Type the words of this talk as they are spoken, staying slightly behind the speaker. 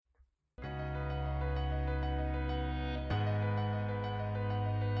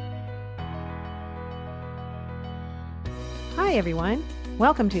Hi, everyone.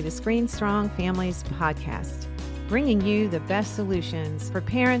 Welcome to the Screen Strong Families podcast, bringing you the best solutions for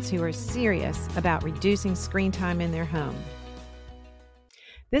parents who are serious about reducing screen time in their home.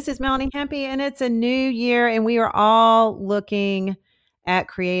 This is Melanie Hempy, and it's a new year, and we are all looking at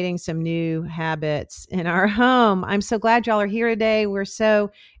creating some new habits in our home. I'm so glad y'all are here today. We're so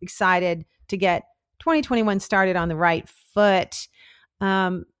excited to get 2021 started on the right foot.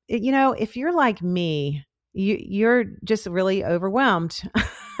 If you're like me, you're just really overwhelmed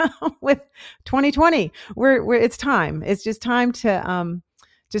with 2020. It's time. It's just time to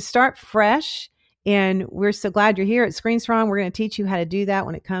start fresh. And we're so glad you're here at Screen Strong. We're going to teach you how to do that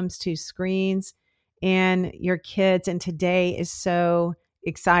when it comes to screens and your kids. And today is so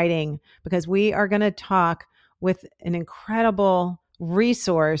exciting because we are going to talk with an incredible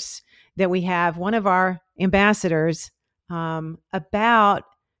resource that we have, one of our ambassadors, about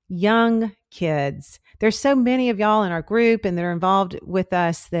young kids. There's so many of y'all in our group and that are involved with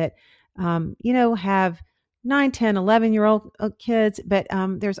us that, have 9, 10, 11-year-old kids, but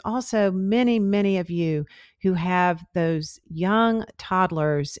there's also many, many of you who have those young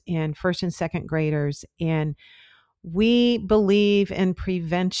toddlers and first and second graders. And we believe in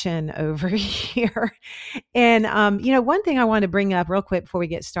prevention over here. And, one thing I want to bring up real quick before we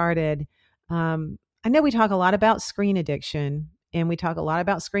get started, I know we talk a lot about screen addiction and we talk a lot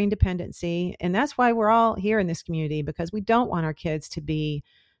about screen dependency. And that's why we're all here in this community, because we don't want our kids to be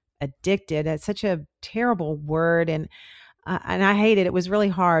addicted. That's such a terrible word. And I hate it. It was really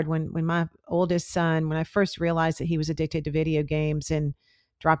hard when my oldest son, when I first realized that he was addicted to video games and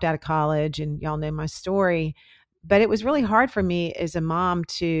dropped out of college, and y'all know my story. But it was really hard for me as a mom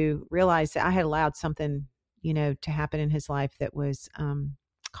to realize that I had allowed something, to happen in his life that was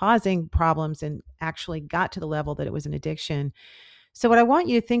causing problems and actually got to the level that it was an addiction. So what I want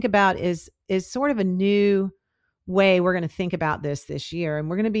you to think about is sort of a new way we're going to think about this year. And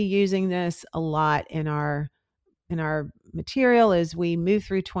we're going to be using this a lot in our material as we move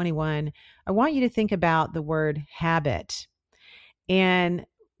through 21. I want you to think about the word habit. And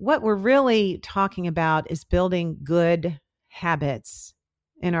what we're really talking about is building good habits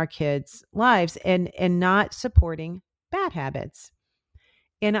in our kids' lives and not supporting bad habits.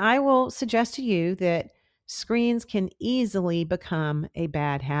 And I will suggest to you that screens can easily become a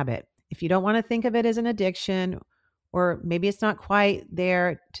bad habit. If you don't want to think of it as an addiction, or maybe it's not quite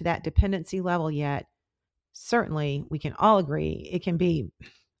there to that dependency level yet, certainly we can all agree it can be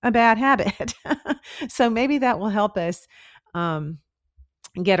a bad habit. So maybe that will help us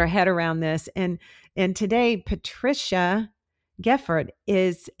get our head around this. And today, Patricia Geffert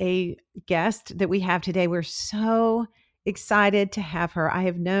is a guest that we have today. We're so excited to have her. I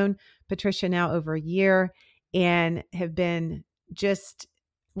have known Patricia now over a year and have been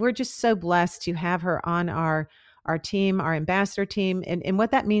we're just so blessed to have her on our team, our ambassador team. And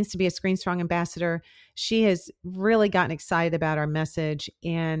what that means to be a Screen Strong ambassador, she has really gotten excited about our message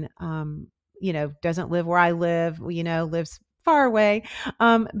and, doesn't live where I live, lives far away.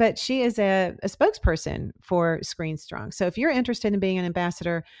 But she is a spokesperson for Screen Strong. So if you're interested in being an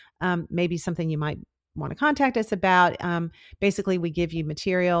ambassador, maybe something you might want to contact us about. Basically, we give you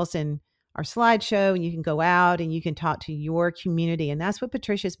materials and our slideshow, and you can go out and you can talk to your community. And that's what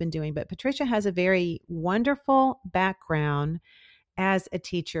Patricia's been doing. But Patricia has a very wonderful background as a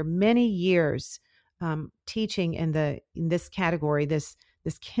teacher, many years teaching in this category, this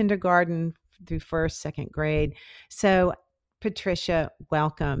kindergarten through first, second grade. So Patricia,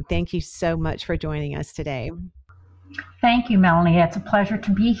 welcome. Thank you so much for joining us today. Thank you, Melanie. It's a pleasure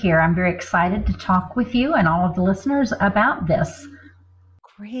to be here. I'm very excited to talk with you and all of the listeners about this.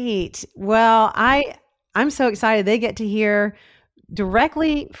 Great. Well, I'm so excited they get to hear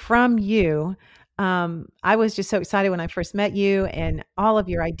directly from you. I was just so excited when I first met you and all of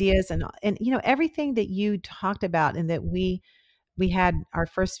your ideas and everything that you talked about and that we had our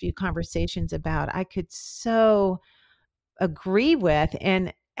first few conversations about. I could so agree with,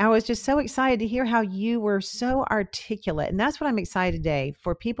 and I was just so excited to hear how you were so articulate. And that's what I'm excited today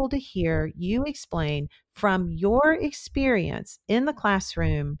for people to hear you explain from your experience in the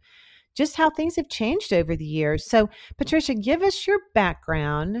classroom, just how things have changed over the years. So Patricia, give us your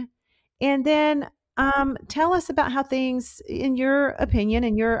background and then tell us about how things, in your opinion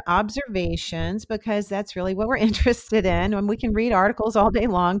and your observations, because that's really what we're interested in. And we can read articles all day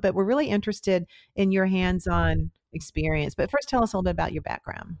long, but we're really interested in your hands-on experience. But first, tell us a little bit about your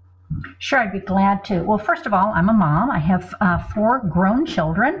background. Sure, I'd be glad to. Well, first of all, I'm a mom. I have 4 grown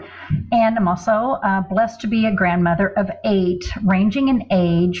children, and I'm also blessed to be a grandmother of 8, ranging in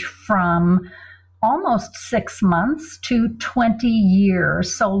age from almost 6 months to 20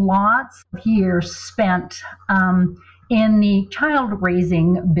 years. So lots of years spent in the child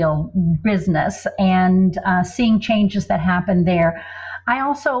raising business and seeing changes that happen there. I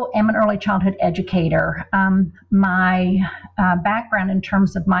also am an early childhood educator. My background in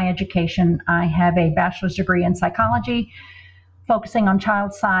terms of my education, I have a bachelor's degree in psychology, focusing on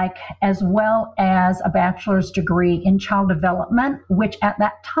child psych, as well as a bachelor's degree in child development, which at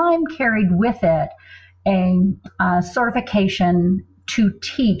that time carried with it a certification to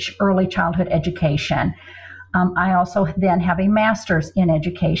teach early childhood education. I also then have a master's in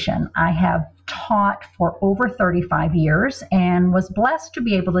education. I have taught for over 35 years and was blessed to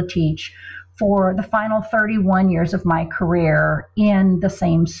be able to teach for the final 31 years of my career in the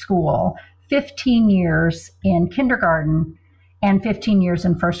same school, 15 years in kindergarten and 15 years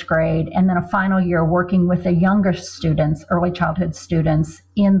in first grade, and then a final year working with the younger students, early childhood students,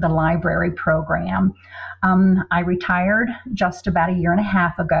 in the library program. I retired just about a year and a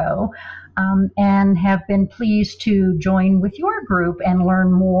half ago, and have been pleased to join with your group and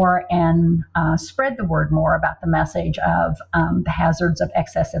learn more and spread the word more about the message of the hazards of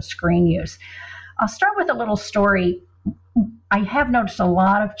excessive screen use. I'll start with a little story. I have noticed a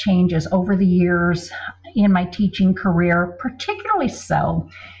lot of changes over the years in my teaching career, particularly so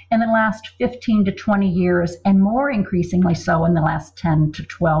in the last 15 to 20 years, and more increasingly so in the last 10 to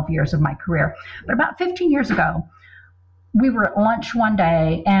 12 years of my career. But about 15 years ago, we were at lunch one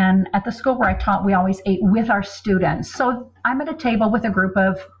day, and at the school where I taught, we always ate with our students. So I'm at a table with a group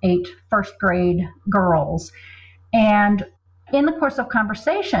of 8 first grade girls, and in the course of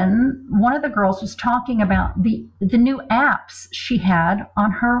conversation, one of the girls was talking about the new apps she had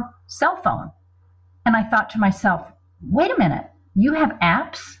on her cell phone. And I thought to myself, wait a minute, you have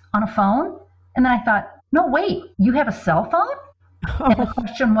apps on a phone? And then I thought, no, wait, you have a cell phone? And the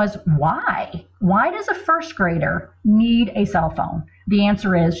question was, why? Why does a first grader need a cell phone? The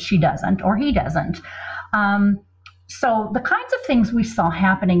answer is she doesn't, or he doesn't. So the kinds of things we saw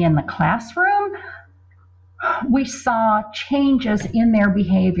happening in the classroom, we saw changes in their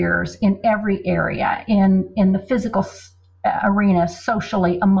behaviors in every area, in the physical arena,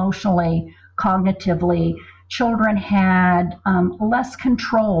 socially, emotionally, cognitively. Children had less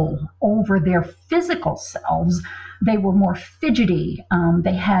control over their physical selves. They were more fidgety.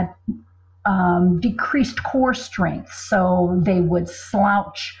 They had decreased core strength, so they would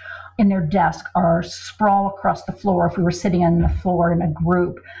slouch in their desk or sprawl across the floor if we were sitting on the floor in a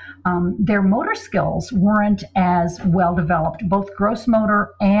group. Their motor skills weren't as well developed, both gross motor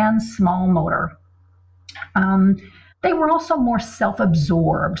and small motor. They were also more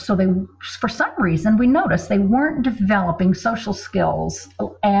self-absorbed. So they, for some reason, we noticed they weren't developing social skills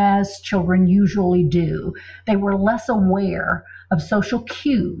as children usually do. They were less aware of social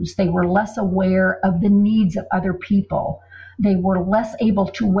cues. They were less aware of the needs of other people. They were less able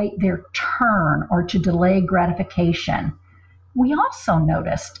to wait their turn or to delay gratification. We also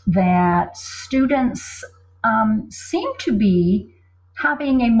noticed that students seemed to be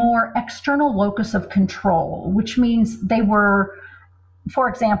having a more external locus of control, which means they were, for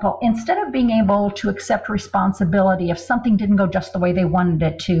example, instead of being able to accept responsibility if something didn't go just the way they wanted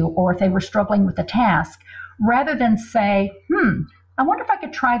it to, or if they were struggling with a task, rather than say, I wonder if I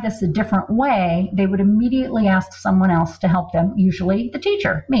could try this a different way, they would immediately ask someone else to help them, usually the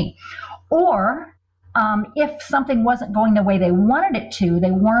teacher, me. Or if something wasn't going the way they wanted it to,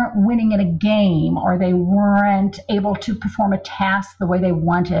 they weren't winning in a game, or they weren't able to perform a task the way they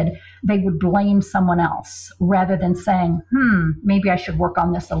wanted, they would blame someone else rather than saying, maybe I should work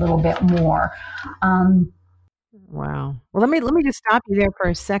on this a little bit more. Wow. Well, let me just stop you there for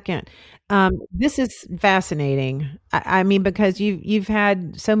a second. This is fascinating. I mean, because you've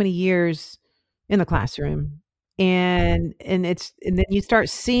had so many years in the classroom, and then you start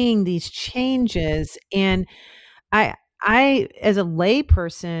seeing these changes, and I as a lay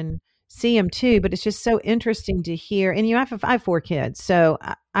person see them too, but it's just so interesting to hear. And I have 4 kids, so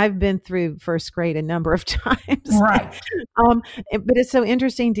I've been through first grade a number of times. Right. But it's so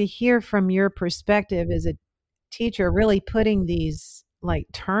interesting to hear from your perspective as a teacher, really putting these like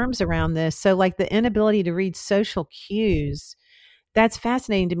terms around this. So like the inability to read social cues, that's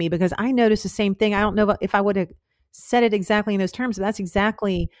fascinating to me, because I noticed the same thing. I don't know if I would have said it exactly in those terms, but that's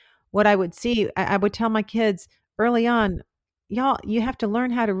exactly what I would see. I would tell my kids early on, y'all, you have to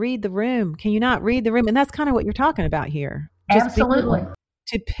learn how to read the room. Can you not read the room? And that's kind of what you're talking about here. Just absolutely.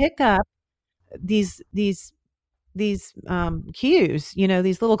 To pick up these cues,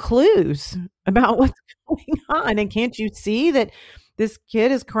 these little clues about what's going on. And can't you see that this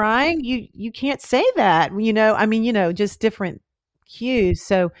kid is crying? You can't say that, just different cues.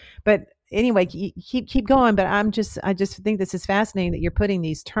 So, but anyway, keep going. But I just think this is fascinating that you're putting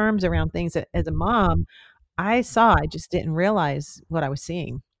these terms around things as a mom. I saw. I just didn't realize what I was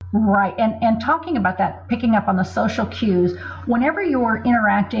seeing. Right. And talking about that, picking up on the social cues, whenever you're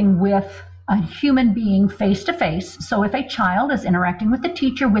interacting with a human being face to face, so if a child is interacting with the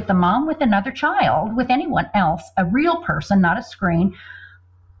teacher, with the mom, with another child, with anyone else, a real person, not a screen,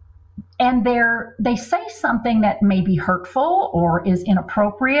 and they say something that may be hurtful or is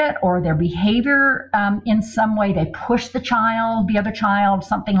inappropriate, or their behavior in some way, they push the other child,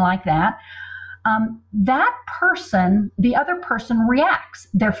 something like that. That person, the other person reacts.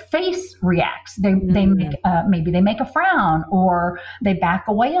 Their face reacts. They make maybe they make a frown or they back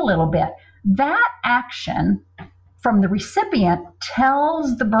away a little bit. That action from the recipient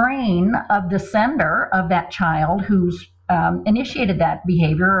tells the brain of the sender of that child who's initiated that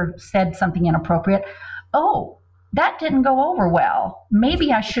behavior or said something inappropriate. Oh, that didn't go over well.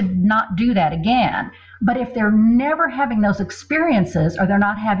 Maybe I should not do that again. But if they're never having those experiences, or they're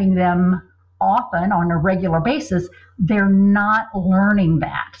not having them often on a regular basis, they're not learning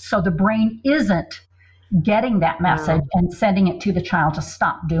that. So the brain isn't getting that message and sending it to the child to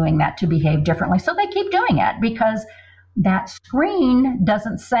stop doing that, to behave differently. So they keep doing it because that screen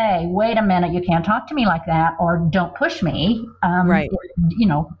doesn't say, wait a minute, you can't talk to me like that, or don't push me. Right.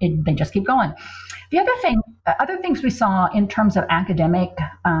 They just keep going. The other things we saw in terms of academic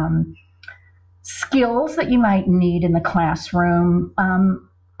skills that you might need in the classroom,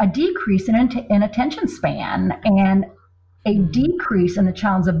 a decrease in attention span and a decrease in the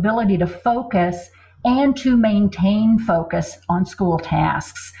child's ability to focus and to maintain focus on school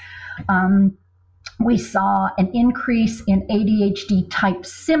tasks. We saw an increase in ADHD type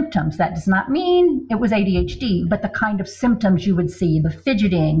symptoms. That does not mean it was ADHD, but the kind of symptoms you would see: the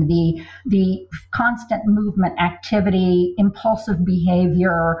fidgeting, the constant movement, activity, impulsive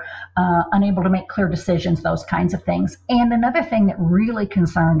behavior, unable to make clear decisions, those kinds of things. And another thing that really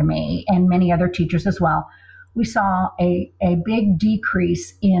concerned me and many other teachers as well, we saw a big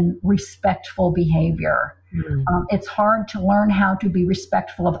decrease in respectful behavior. It's hard to learn how to be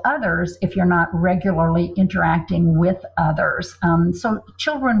respectful of others if you're not regularly interacting with others. So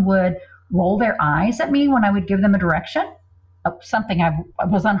children would roll their eyes at me when I would give them a direction, something I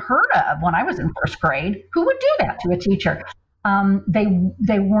was unheard of when I was in first grade. Who would do that to a teacher?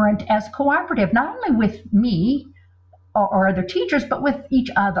 They weren't as cooperative, not only with me or other teachers, but with each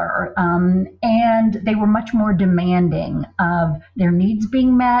other. And they were much more demanding of their needs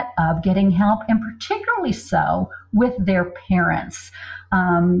being met, of getting help, and particularly so with their parents.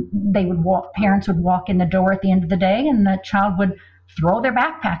 Parents would walk in the door at the end of the day, and the child would throw their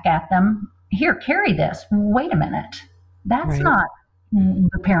backpack at them. Here, carry this. Wait a minute. That's not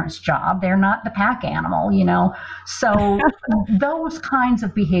the parent's job. They're not the pack animal, So those kinds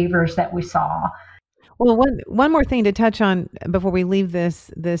of behaviors that we saw. Well, one more thing to touch on before we leave this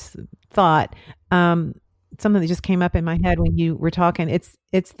thought, something that just came up in my head when you were talking.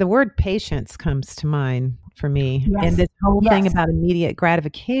 It's the word patience comes to mind for me, and this whole thing about immediate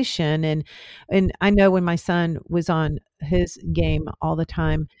gratification. And I know when my son was on his game all the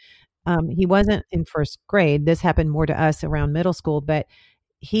time, he wasn't in first grade. This happened more to us around middle school, but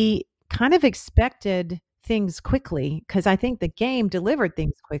he kind of expected things quickly because I think the game delivered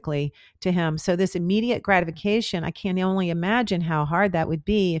things quickly to him. So this immediate gratification, I can only imagine how hard that would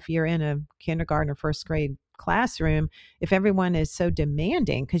be if you're in a kindergarten or first grade classroom, if everyone is so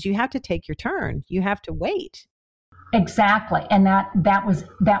demanding, because you have to take your turn. You have to wait. Exactly. And that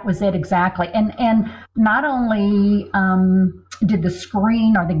was it exactly. And not only did the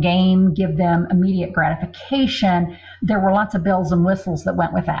screen or the game give them immediate gratification, there were lots of bells and whistles that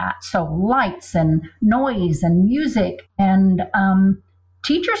went with that. So lights and noise and music, and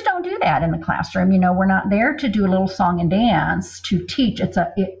teachers don't do that in the classroom. We're not there to do a little song and dance to teach.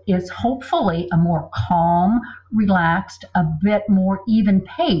 It is hopefully a more calm, relaxed, a bit more even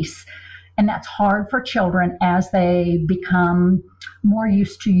pace. And that's hard for children as they become more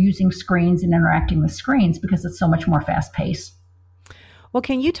used to using screens and interacting with screens because it's so much more fast-paced. Well,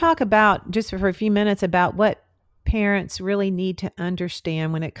 can you talk about, just for a few minutes, about what parents really need to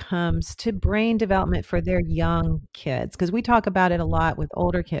understand when it comes to brain development for their young kids? Because we talk about it a lot with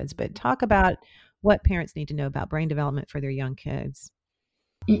older kids, but talk about what parents need to know about brain development for their young kids.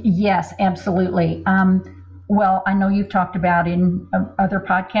 Yes, absolutely. Well, I know you've talked about in other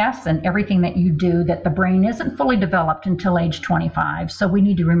podcasts and everything that you do that the brain isn't fully developed until age 25. So we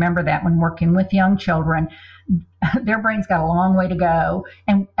need to remember that when working with young children. Their brain's got a long way to go,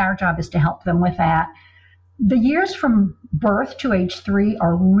 and our job is to help them with that. The years from birth to age 3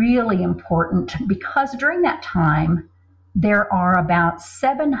 are really important because during that time, there are about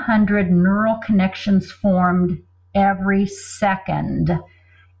 700 neural connections formed every second.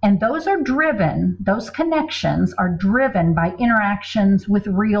 And those connections are driven by interactions with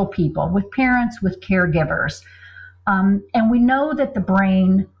real people, with parents, with caregivers. And we know that the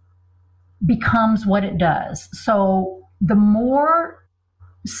brain becomes what it does. So the more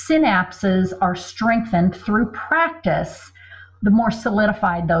synapses are strengthened through practice, the more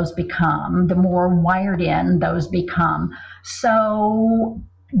solidified those become, the more wired in those become. So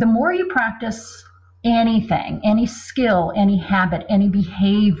the more you practice anything, any skill, any habit, any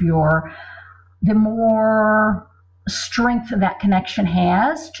behavior, the more strength that connection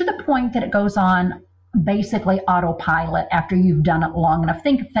has, to the point that it goes on basically autopilot after you've done it long enough.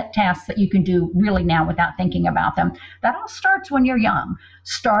 Think of tasks that you can do really now without thinking about them. That all starts when you're young,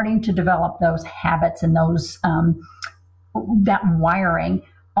 starting to develop those habits and those that wiring.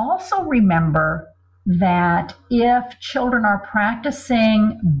 Also remember that if children are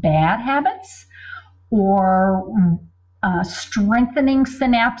practicing bad habits or strengthening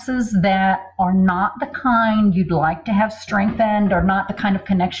synapses that are not the kind you'd like to have strengthened, or not the kind of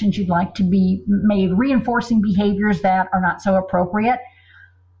connections you'd like to be made, reinforcing behaviors that are not so appropriate,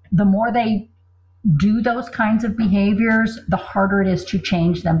 the more they do those kinds of behaviors, the harder it is to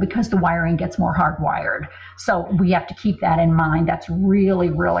change them, because the wiring gets more hardwired. So we have to keep that in mind. That's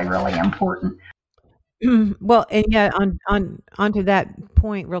really, really, really important. Well, and yeah, onto that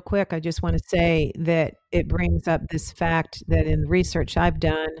point real quick, I just want to say that it brings up this fact that in the research I've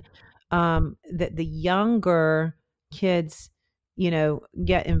done, that the younger kids,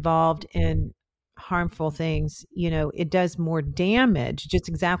 get involved in harmful things, it does more damage, just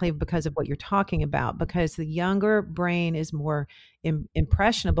exactly because of what you're talking about, because the younger brain is more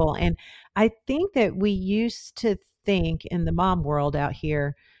impressionable. And I think that we used to think in the mom world out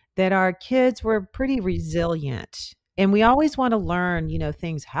here that our kids were pretty resilient, and we always want to learn,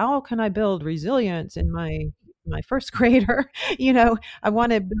 things. How can I build resilience in my first grader? I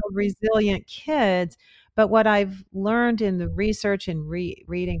want to build resilient kids. But what I've learned in the research and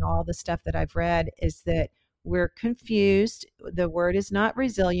reading all the stuff that I've read is that we're confused. The word is not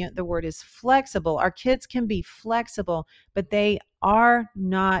resilient. The word is flexible. Our kids can be flexible, but they are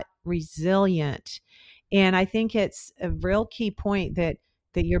not resilient. And I think it's a real key point that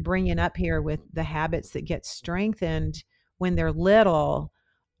you're bringing up here, with the habits that get strengthened when they're little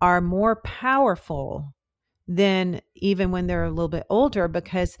are more powerful than even when they're a little bit older,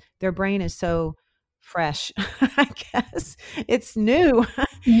 because their brain is so fresh. I guess it's new.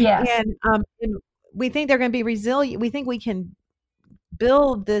 Yes. And we think they're going to be resilient. We think we can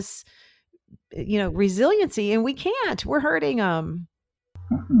build this, resiliency, and we can't. We're hurting them.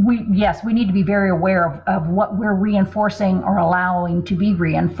 We need to be very aware of what we're reinforcing or allowing to be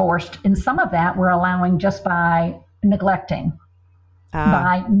reinforced. And some of that we're allowing just by neglecting,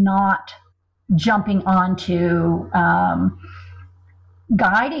 by not jumping onto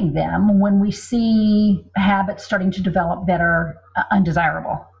guiding them when we see habits starting to develop that are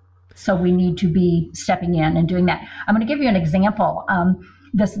undesirable. So we need to be stepping in and doing that. I'm going to give you an example.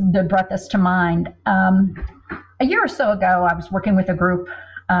 That brought this to mind. A year or so ago, I was working with a group,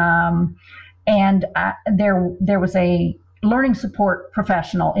 and there was a learning support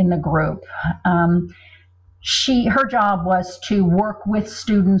professional in the group. Her job was to work with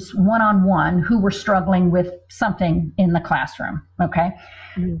students one-on-one who were struggling with something in the classroom. Okay.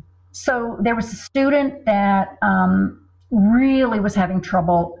 Mm-hmm. So there was a student that really was having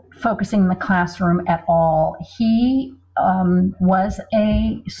trouble focusing in the classroom at all. He was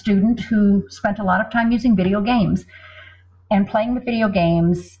a student who spent a lot of time using video games. And playing with video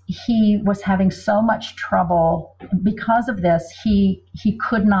games, he was having so much trouble because of this. He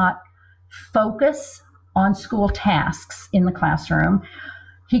could not focus on school tasks in the classroom.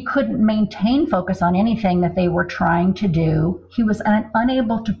 He couldn't maintain focus on anything that they were trying to do. He was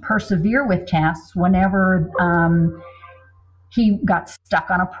unable to persevere with tasks whenever he got stuck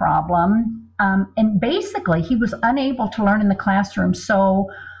on a problem. And basically, he was unable to learn in the classroom. So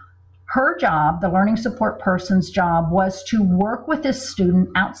her job, the learning support person's job, was to work with this student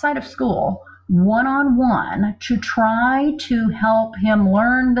outside of school, one-on-one, to try to help him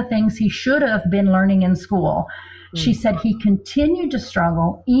learn the things he should have been learning in school. She said he continued to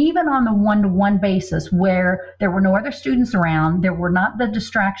struggle even on the one-to-one basis, where there were no other students around. There were not the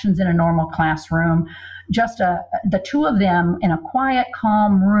distractions in a normal classroom, just the two of them in a quiet,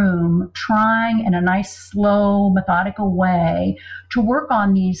 calm room, trying in a nice, slow, methodical way to work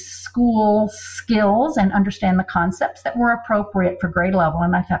on these school skills and understand the concepts that were appropriate for grade level.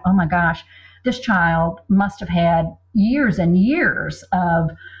 And I thought, oh my gosh, this child must have had years and years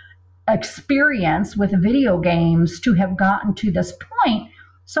of experience with video games to have gotten to this point.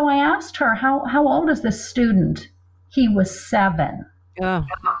 So I asked her, how old is this student? He was 7. Oh,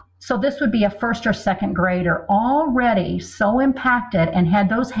 So this would be a first or second grader already so impacted and had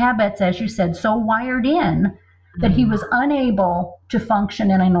those habits, as you said, so wired in that he was unable to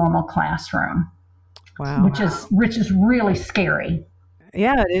function in a normal classroom, wow. which is really scary.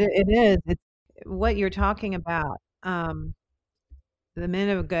 Yeah, it is. It's what you're talking about. A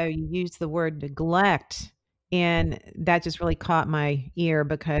minute ago, you used the word neglect, and that just really caught my ear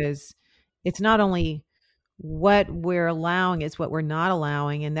because it's not only what we're allowing, it's what we're not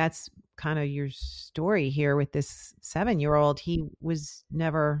allowing. And that's kind of your story here with this 7-year-old. He was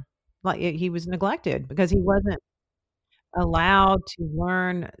never he was neglected because he wasn't allowed to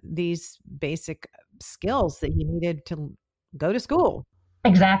learn these basic skills that he needed to go to school.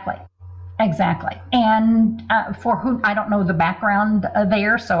 Exactly. Exactly. And for who, I don't know the background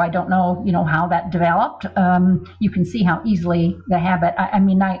there, so I don't know, how that developed. You can see how easily the habit, I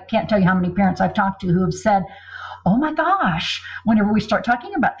mean, I can't tell you how many parents I've talked to who have said, oh my gosh, whenever we start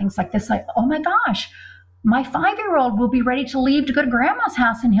talking about things like this, like, oh my gosh, my 5-year-old will be ready to leave to go to grandma's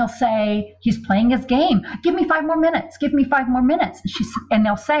house and he'll say, he's playing his game. Give me 5 more minutes. Give me 5 more minutes. And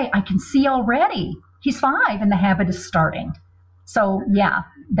they'll say, I can see already he's 5 and the habit is starting. So yeah,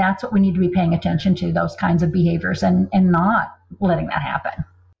 that's what we need to be paying attention to, those kinds of behaviors and not letting that happen.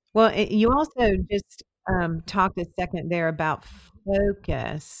 Well, you also just talked a second there about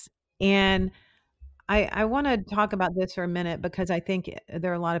focus. And I want to talk about this for a minute because I think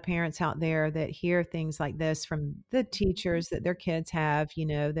there are a lot of parents out there that hear things like this from the teachers that their kids have,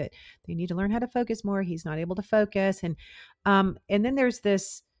 that they need to learn how to focus more. He's not able to focus. And then there's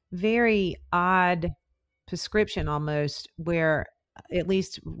this very odd prescription almost where at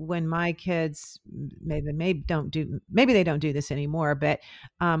least when my kids maybe they don't do this anymore, but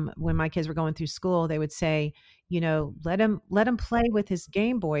when my kids were going through school, they would say, let him play with his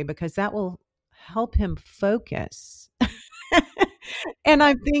Game Boy because that will help him focus. And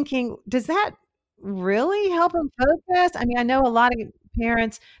I'm thinking, does that really help him focus? I mean, I know a lot of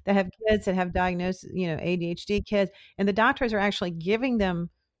parents that have kids that have diagnosed, ADHD kids, and the doctors are actually giving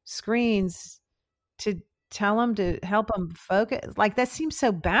them screens to tell them to help them focus. Like, that seems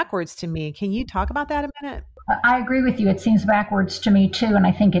so backwards to me. Can you talk about that a minute? I agree with you. It seems backwards to me too, and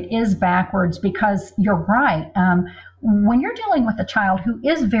I think it is backwards because you're right. When you're dealing with a child who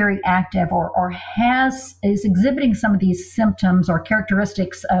is very active or is exhibiting some of these symptoms or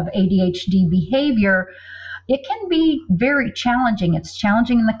characteristics of ADHD behavior, it can be very challenging. It's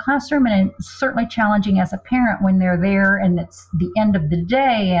challenging in the classroom, and it's certainly challenging as a parent when they're there and it's the end of the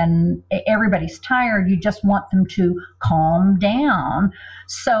day and everybody's tired. You just want them to calm down.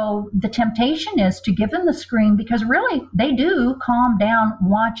 So the temptation is to give them the screen because really they do calm down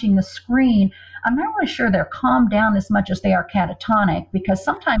watching the screen. I'm not really sure they're calmed down as much as they are catatonic, because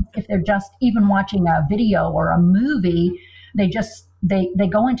sometimes if they're just even watching a video or a movie, they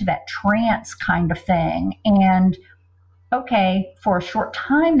go into that trance kind of thing. And okay, for a short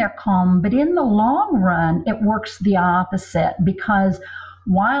time they're calm, but in the long run, it works the opposite, because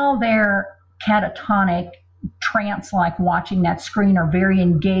while they're catatonic, trance like watching that screen, or very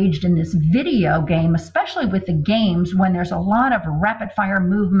engaged in this video game, especially with the games when there's a lot of rapid fire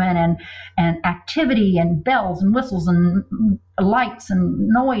movement and activity and bells and whistles and lights and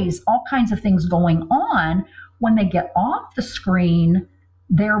noise, all kinds of things going on. When they get off the screen,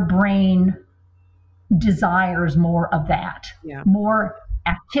 their brain desires more of that, more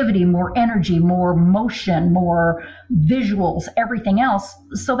activity, more energy, more motion, more visuals, everything else.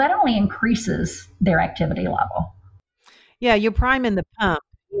 So that only increases their activity level. Yeah, you're priming the pump.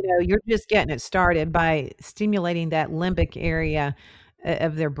 You're just getting it started by stimulating that limbic area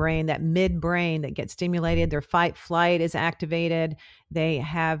of their brain, that midbrain that gets stimulated. Their fight flight is activated. They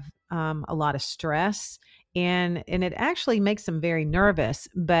have a lot of stress, and it actually makes them very nervous.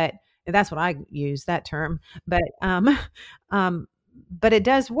 But that's what I use, that term. But but it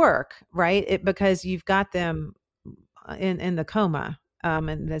does work, right? Because you've got them in the coma.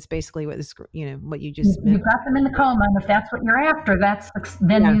 And that's basically what what you just You've got them in the coma, and if that's what you're after,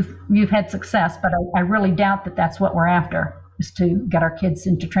 then Yeah. you've had success. But I really doubt that that's what we're after, is to get our kids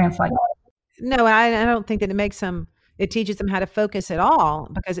into trance like that. No, I don't think that it teaches them how to focus at all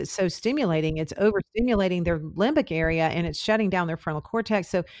because it's so stimulating. It's overstimulating their limbic area and it's shutting down their frontal cortex.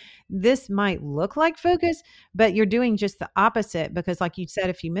 So this might look like focus, but you're doing just the opposite because, like you said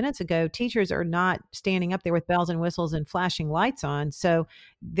a few minutes ago, teachers are not standing up there with bells and whistles and flashing lights on. So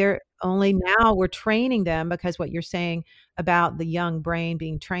they're only now we're training them, because what you're saying about the young brain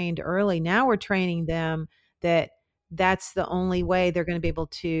being trained early, now we're training them that that's the only way they're going to be able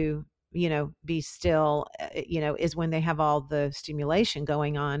to be still, is when they have all the stimulation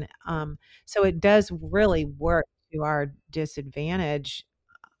going on. So it does really work to our disadvantage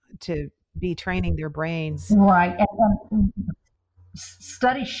to be training their brains. Right. And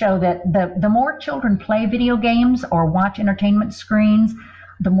studies show that the more children play video games or watch entertainment screens,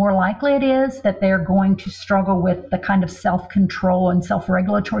 the more likely it is that they're going to struggle with the kind of self-control and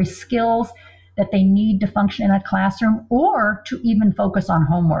self-regulatory skills that they need to function in a classroom or to even focus on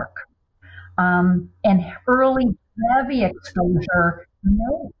homework. And early heavy exposure,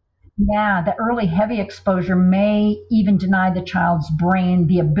 the early heavy exposure may even deny the child's brain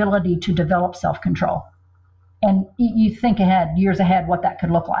the ability to develop self-control. And you think years ahead, what that could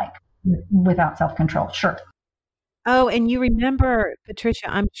look like without self-control. Sure. Oh, and you remember, Patricia,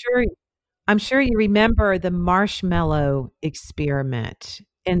 I'm sure you remember the marshmallow experiment.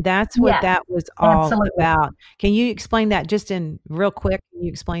 And that's what Yes, that was all absolutely. about. Can you explain that just in real quick? Can you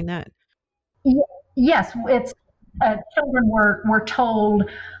explain that? Yes, it's children were told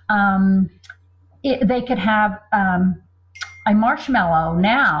they could have a marshmallow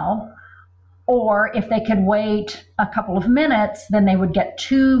now, or if they could wait a couple of minutes, then they would get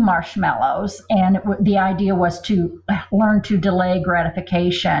two marshmallows. And the idea was to learn to delay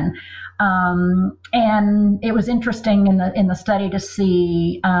gratification. And it was interesting in the study to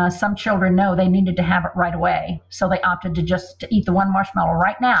see some children know they needed to have it right away, so they opted to eat the one marshmallow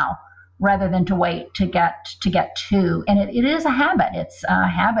right now rather than to wait to get two. And it is a habit. It's a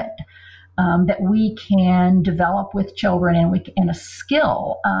habit that we can develop with children, and a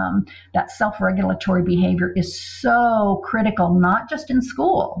skill. That self-regulatory behavior is so critical, not just in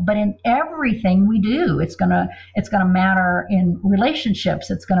school, but in everything we do. It's gonna matter in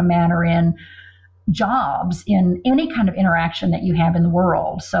relationships. It's gonna matter in jobs, in any kind of interaction that you have in the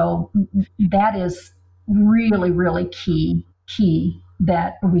world. So that is really, really key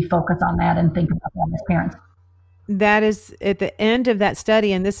that we focus on that and think about that as parents. That is at the end of that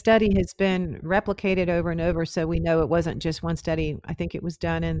study, and this study has been replicated over and over. So we know it wasn't just one study. I think it was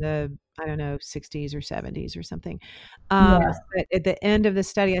done in the, I don't know, 60s or 70s or something. Yes. But at the end of the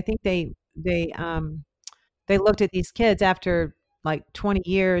study, I think they looked at these kids after like 20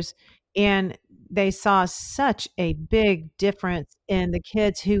 years, and they saw such a big difference in the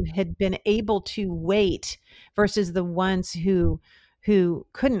kids who had been able to wait versus the ones who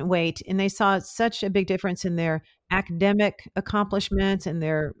couldn't wait. And they saw such a big difference in their academic accomplishments and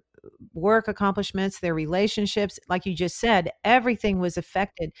their work accomplishments, their relationships. Like you just said, everything was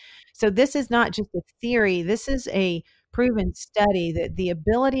affected. So this is not just a theory. This is a proven study that the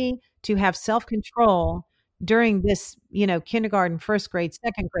ability to have self-control during this, kindergarten, first grade,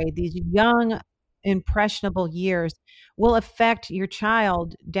 second grade, these young, impressionable years will affect your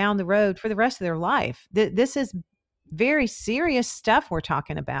child down the road for the rest of their life. This is very serious stuff we're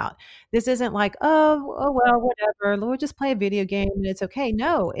talking about. This isn't like, oh well, whatever, we'll just play a video game and it's okay.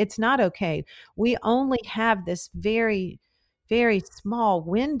 No, it's not okay. We only have this very, very small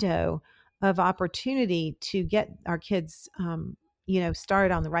window of opportunity to get our kids,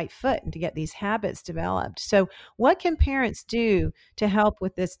 started on the right foot and to get these habits developed. So what can parents do to help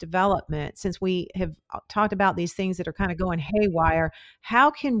with this development? Since we have talked about these things that are kind of going haywire,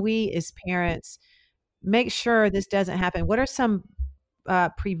 how can we as parents make sure this doesn't happen? What are some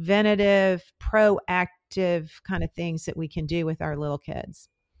preventative, proactive kind of things that we can do with our little kids?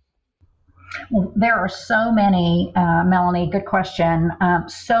 Well, there are so many, Melanie, good question.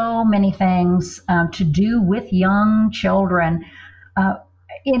 So many things to do with young children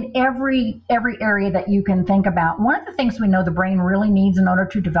in every area that you can think about. One of the things we know the brain really needs in order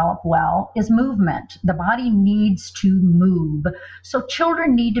to develop well is movement. The body needs to move. So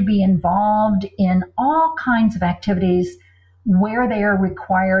children need to be involved in all kinds of activities where they are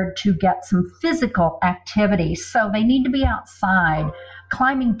required to get some physical activity. So they need to be outside,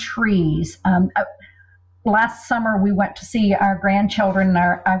 climbing trees. Last summer, we went to see our grandchildren.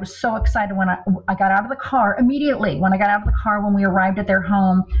 I was so excited when I got out of the car. Immediately, when I got out of the car, when we arrived at their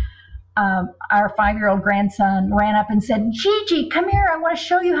home, our 5-year-old grandson ran up and said, "Gigi, come here. I want to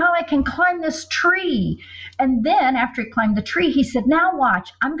show you how I can climb this tree." And then after he climbed the tree, he said, "Now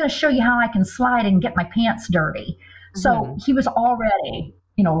watch. I'm going to show you how I can slide and get my pants dirty." So he was already,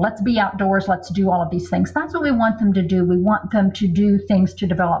 let's be outdoors. Let's do all of these things. That's what we want them to do. We want them to do things to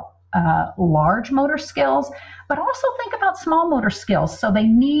develop large motor skills, but also think about small motor skills. So they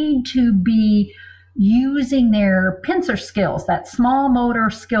need to be using their pincer skills, that small motor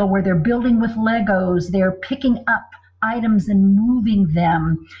skill where they're building with Legos, they're picking up items and moving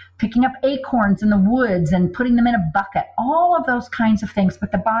them, picking up acorns in the woods and putting them in a bucket, all of those kinds of things.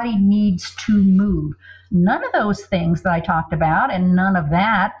 But the body needs to move. None of those things that I talked about and none of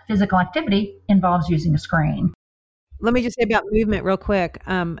that physical activity involves using a screen. Let me just say about movement real quick.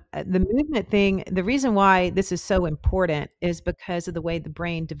 The movement thing, the reason why this is so important is because of the way the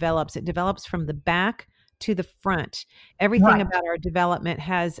brain develops. It develops from the back to the front. Everything Right. about our development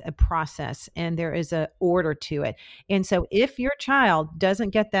has a process and there is a order to it. And so if your child doesn't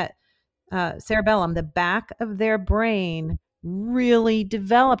get that cerebellum, the back of their brain really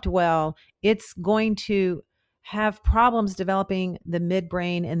developed well, it's going to have problems developing the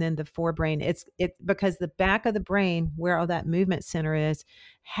midbrain and then the forebrain. It's because the back of the brain, where all that movement center is,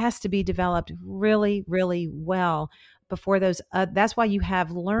 has to be developed really, really well before those. That's why you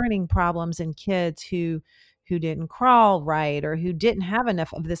have learning problems in kids who didn't crawl right or who didn't have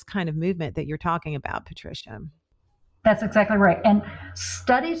enough of this kind of movement that you're talking about, Patricia. That's exactly right. And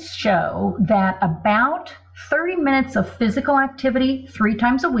studies show that about 30 minutes of physical activity 3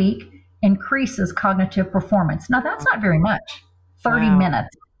 times a week increases cognitive performance. Now, that's not very much, 30 Wow. minutes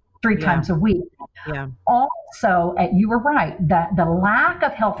 3 times a week. Yeah. Also, you were right that the lack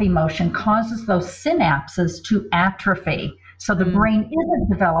of healthy motion causes those synapses to atrophy. So the brain isn't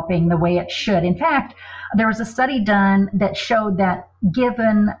developing the way it should. In fact, there was a study done that showed that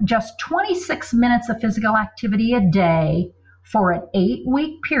given just 26 minutes of physical activity a day for an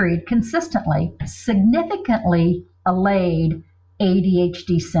 8-week period consistently, significantly allayed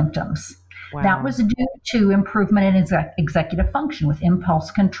ADHD symptoms. Wow. That was due to improvement in executive function with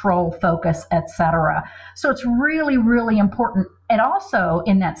impulse control, focus, etc. So it's really, really important. And also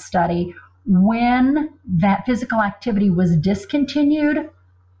in that study, when that physical activity was discontinued,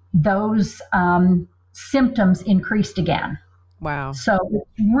 those symptoms increased again. Wow. So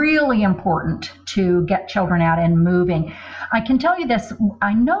it's really important to get children out and moving. I can tell you this,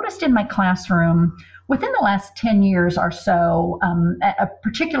 I noticed in my classroom within the last 10 years or so, a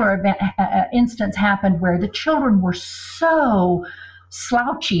particular instance happened where the children were so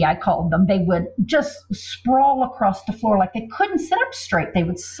slouchy, I called them. They would just sprawl across the floor like they couldn't sit up straight. They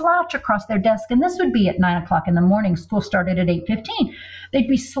would slouch across their desk, and this would be at 9 o'clock in the morning. School started at 8:15. They'd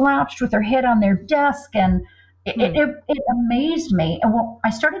be slouched with their head on their desk, and it amazed me. And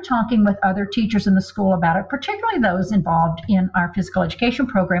I started talking with other teachers in the school about it, particularly those involved in our physical education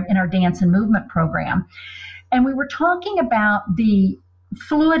program, in our dance and movement program. And we were talking about the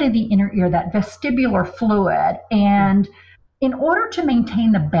fluid in the inner ear, that vestibular fluid. And in order to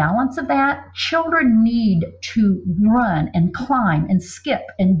maintain the balance of that, children need to run and climb and skip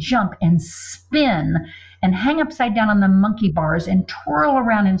and jump and spin and hang upside down on the monkey bars and twirl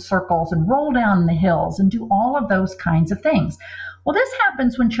around in circles and roll down the hills and do all of those kinds of things. Well, this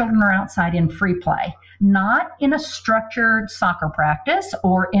happens when children are outside in free play, not in a structured soccer practice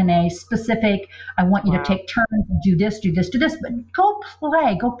or in a specific, I want you to take turns, do this, but go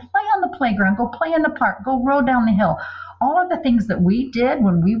play on the playground, go play in the park, go roll down the hill. All of the things that we did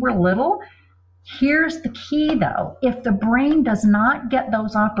when we were little. Here's the key though. If the brain does not get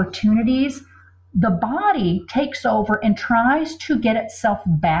those opportunities, the body takes over and tries to get itself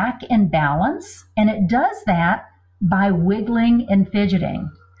back in balance. And it does that by wiggling and fidgeting.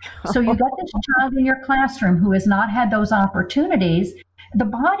 So you got this child in your classroom who has not had those opportunities. The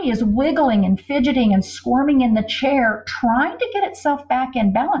body is wiggling and fidgeting and squirming in the chair, trying to get itself back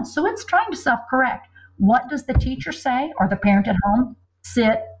in balance. So it's trying to self-correct. What does the teacher say or the parent at home?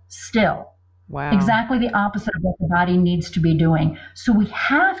 Sit still. Wow. Exactly the opposite of what the body needs to be doing. So we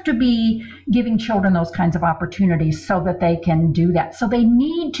have to be giving children those kinds of opportunities so that they can do that. So they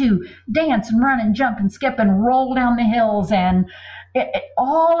need to dance and run and jump and skip and roll down the hills and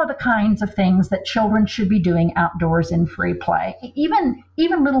all of the kinds of things that children should be doing outdoors in free play. Even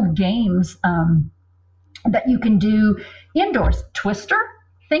little games that you can do indoors. Twister.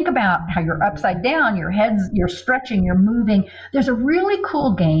 Think about how you're upside down, you're stretching, you're moving. There's a really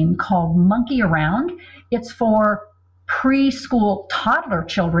cool game called Monkey Around. It's for preschool toddler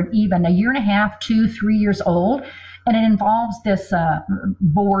children, even 1.5, 2, 3 years old. And it involves this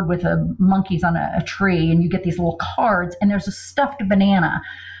board with monkeys on a tree, and you get these little cards, and there's a stuffed banana.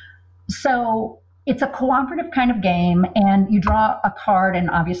 So it's a cooperative kind of game, and you draw a card, and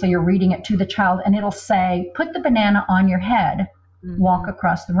obviously you're reading it to the child, and it'll say, put the banana on your head. Walk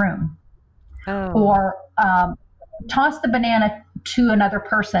across the room. Or toss the banana to another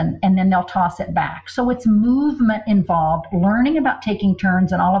person and then they'll toss it back. So it's movement involved, learning about taking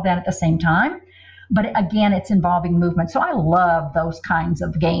turns and all of that at the same time. But again, it's involving movement. So I love those kinds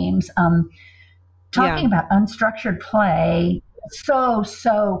of games. Talking about unstructured play,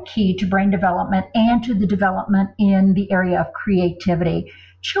 so key to brain development and to the development in the area of creativity.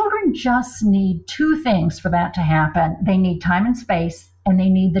 Children just need 2 things for that to happen. They need time and space, and they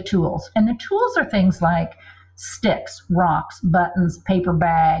need the tools. And the tools are things like sticks, rocks, buttons, paper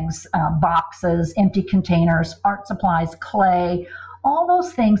bags, boxes, empty containers, art supplies, clay, all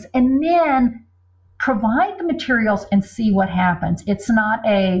those things, and then provide the materials and see what happens. It's not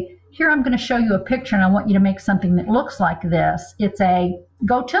here, I'm going to show you a picture and I want you to make something that looks like this. It's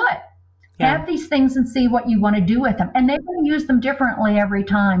go to it. Yeah. Have these things and see what you want to do with them. And they're going to use them differently every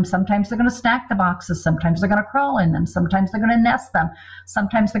time. Sometimes they're going to stack the boxes. Sometimes they're going to crawl in them. Sometimes they're going to nest them.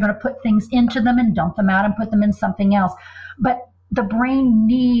 Sometimes they're going to put things into them and dump them out and put them in something else. But the brain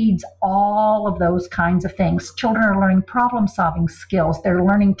needs all of those kinds of things. Children are learning problem-solving skills. They're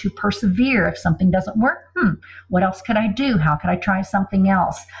learning to persevere. If something doesn't work, what else could I do? How could I try something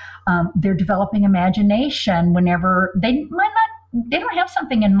else? They're developing imagination whenever they don't have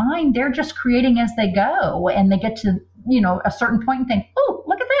something in mind. They're just creating as they go, and they get to a certain point and think, oh,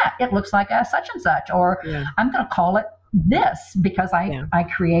 look at that. It looks like a such and such, or I'm going to call it this because I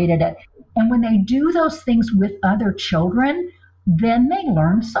created it. And when they do those things with other children, then they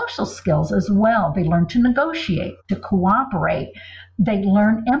learn social skills as well. They learn to negotiate, to cooperate. They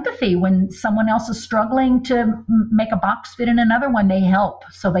learn empathy. When someone else is struggling to make a box fit in another one, they help.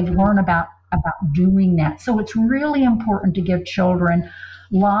 So they learn about doing that. So it's really important to give children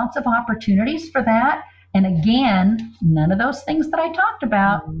lots of opportunities for that. And again, none of those things that I talked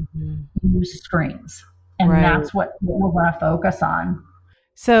about use screens. And that's what we're going to focus on.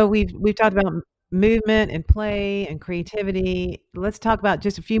 So we've talked about movement and play and creativity. Let's talk about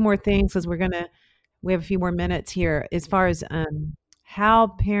just a few more things because we have a few more minutes here as far as how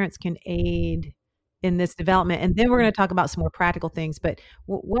parents can aid in this development. And then we're going to talk about some more practical things. But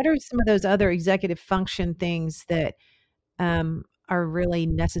what are some of those other executive function things that are really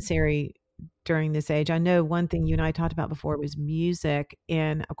necessary during this age? I know one thing you and I talked about before was music.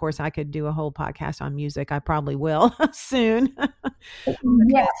 And of course, I could do a whole podcast on music. I probably will soon.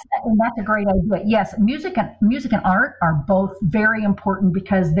 Yes, and that's a great idea. Yes, music and art are both very important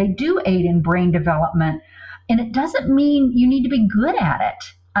because they do aid in brain development. And it doesn't mean you need to be good at it.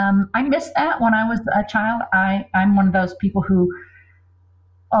 I missed that when I was a child. I'm one of those people who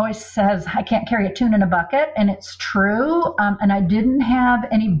always says, I can't carry a tune in a bucket. And it's true. And I didn't have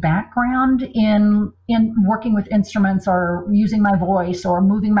any background in working with instruments or using my voice or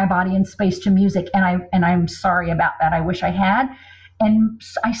moving my body in space to music. And I'm sorry about that. I wish I had. And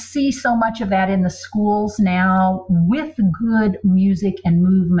I see so much of that in the schools now with good music and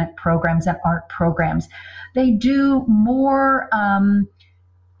movement programs and art programs. They do more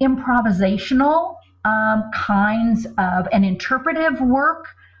improvisational kinds of and interpretive work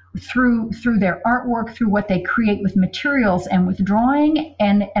through their artwork, through what they create with materials and with drawing,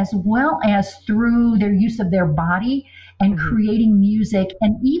 and as well as through their use of their body and creating music,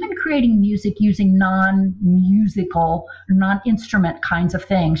 and even creating music using non-musical, non-instrument kinds of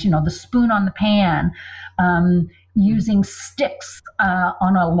things, the spoon on the pan, using sticks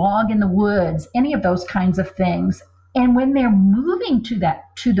on a log in the woods, any of those kinds of things. And when they're moving to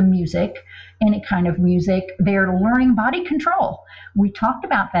the music, any kind of music, they're learning body control. We talked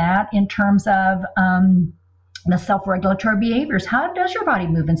about that in terms of the self-regulatory behaviors. How does your body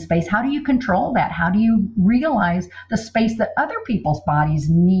move in space? How do you control that? How do you realize the space that other people's bodies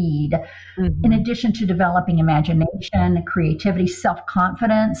need? In addition to developing imagination, creativity,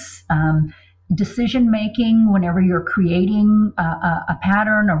 self-confidence, decision-making whenever you're creating a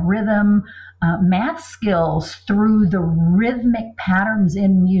pattern, a rhythm, math skills through the rhythmic patterns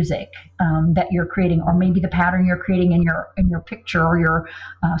in music that you're creating, or maybe the pattern you're creating in your picture or your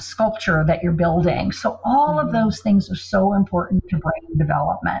sculpture that you're building. So all of those things are so important to brain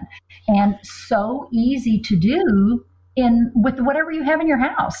development and so easy to do with whatever you have in your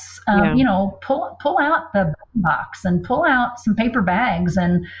house. Pull out the box and pull out some paper bags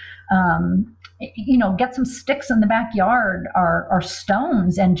and get some sticks in the backyard or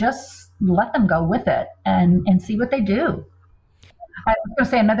stones and just let them go with it and see what they do. I was going to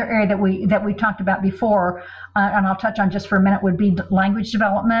say another area that we talked about before, and I'll touch on just for a minute, would be language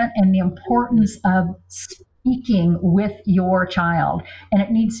development and the importance of speaking with your child. And it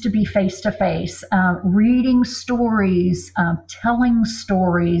needs to be face-to-face, reading stories, telling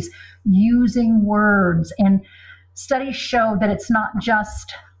stories, using words. And studies show that it's not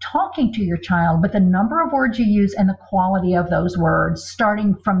just talking to your child, but the number of words you use and the quality of those words,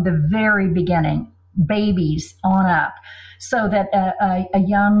 starting from the very beginning, babies on up, so that a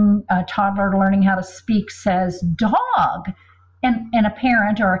young toddler learning how to speak says dog, and a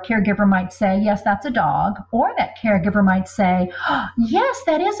parent or a caregiver might say, yes, that's a dog, or that caregiver might say, oh, yes,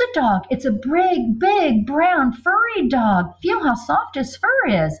 that is a dog. It's a big, brown, furry dog. Feel how soft his fur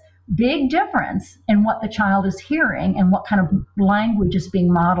is. big difference in what the child is hearing and what kind of language is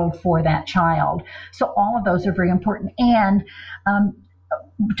being modeled for that child. So all of those are very important. And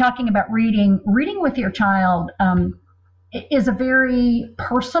talking about reading with your child is a very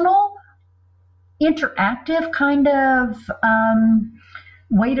personal, interactive kind of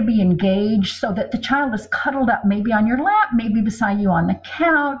way to be engaged, so that the child is cuddled up maybe on your lap, maybe beside you on the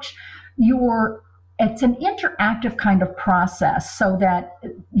couch. It's an interactive kind of process, so that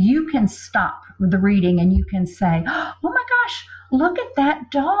you can stop the reading and you can say, oh my gosh, look at that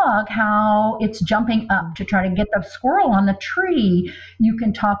dog, how it's jumping up to try to get the squirrel on the tree. You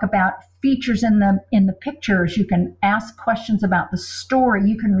can talk about features in the pictures. You can ask questions about the story.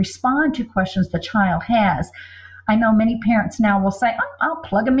 You can respond to questions the child has. I know many parents now will say, oh, I'll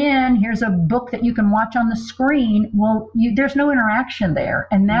plug them in. Here's a book that you can watch on the screen. Well, there's no interaction there.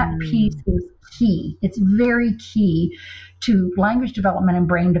 And that piece is key. It's very key to language development and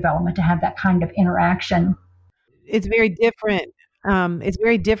brain development to have that kind of interaction. It's very different. It's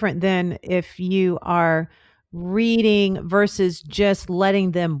very different than if you are reading versus just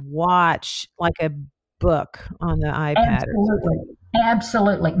letting them watch like a book on the iPad.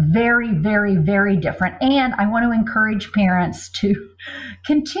 Absolutely. Very, very, very different. And I want to encourage parents to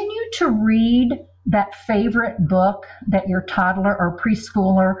continue to read that favorite book that your toddler or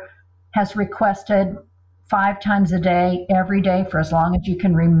preschooler has requested 5 times a day, every day, for as long as you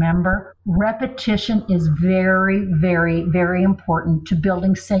can remember. Repetition is very, very, very important to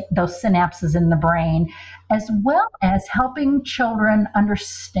building those synapses in the brain, as well as helping children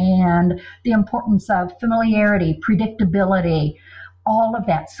understand the importance of familiarity, predictability, all of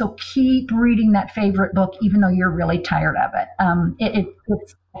that. So keep reading that favorite book, even though you're really tired of it.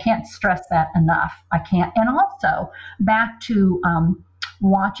 I can't stress that enough. I can't. And also, back to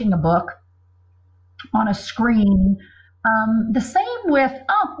watching a book on a screen. The same with,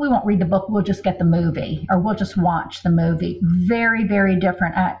 we won't read the book, we'll just get the movie, or we'll just watch the movie. Very, very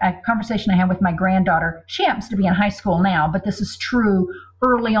different. A conversation I had with my granddaughter, she happens to be in high school now, but this is true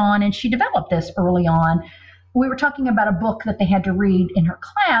early on, and she developed this early on. We were talking about a book that they had to read in her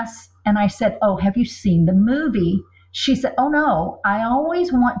class, and I said, oh, have you seen the movie? She said, oh no, I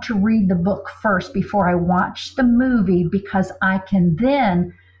always want to read the book first before I watch the movie, because I can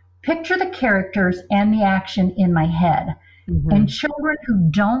then picture the characters and the action in my head. Mm-hmm. And children who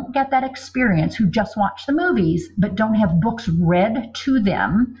don't get that experience, who just watch the movies, but don't have books read to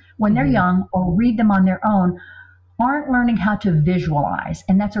them when they're young or read them on their own, aren't learning how to visualize.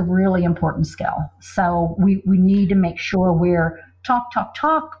 And that's a really important skill. So we need to make sure we're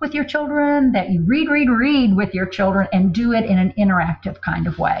talk with your children, that you read with your children, and do it in an interactive kind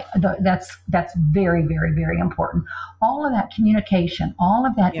of way. That's very, very, very important. All of that communication, all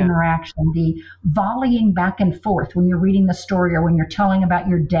of that interaction, the volleying back and forth when you're reading the story or when you're telling about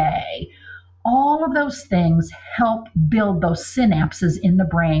your day, all of those things help build those synapses in the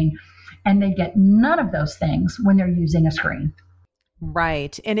brain. And they get none of those things when they're using a screen.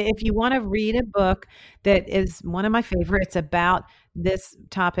 Right. And if you want to read a book that is one of my favorites about this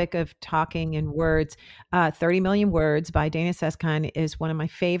topic of talking and words, 30 Million Words by Dana Susskind is one of my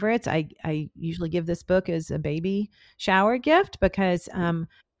favorites. I usually give this book as a baby shower gift, because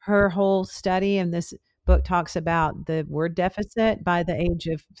her whole study in this book talks about the word deficit by the age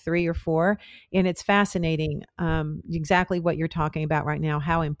of 3 or 4. And it's fascinating, exactly what you're talking about right now,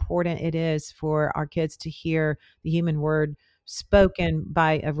 how important it is for our kids to hear the human word spoken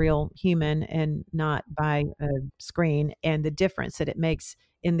by a real human and not by a screen, and the difference that it makes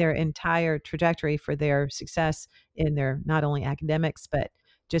in their entire trajectory for their success in their not only academics, but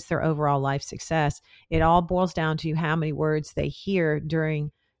just their overall life success. It all boils down to how many words they hear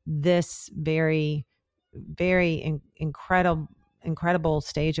during this very, very incredible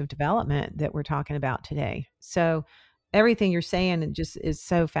stage of development that we're talking about today. So everything you're saying just is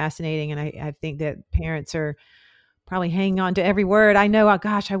so fascinating. And I think that parents are probably hanging on to every word. I know, oh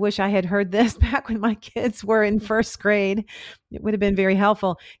gosh, I wish I had heard this back when my kids were in first grade. It would have been very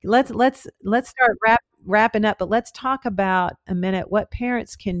helpful. Let's start wrapping up, but let's talk about a minute what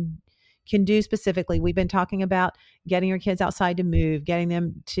parents can do specifically. We've been talking about getting your kids outside to move, getting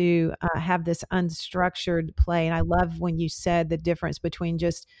them to have this unstructured play. And I love when you said the difference between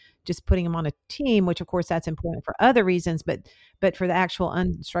just putting them on a team, which of course that's important for other reasons, but for the actual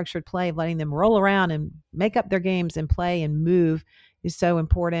unstructured play of letting them roll around and make up their games and play and move is so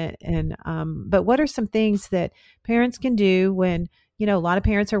important. And but what are some things that parents can do when, a lot of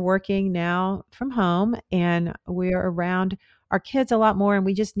parents are working now from home and we're around our kids a lot more and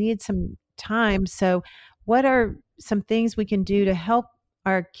we just need some time. So what are some things we can do to help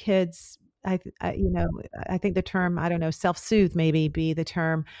our kids I think the term, I don't know, self-soothe maybe be the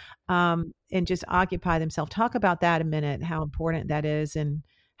term, and just occupy themselves. Talk about that a minute, how important that is and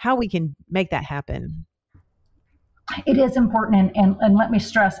how we can make that happen. It is important. And let me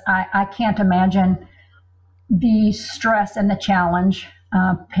stress, I can't imagine the stress and the challenge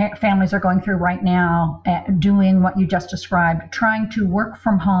families are going through right now, doing what you just described, trying to work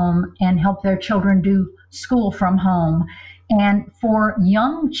from home and help their children do school from home. And for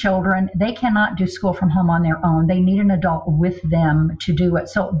young children, they cannot do school from home on their own. They need an adult with them to do it.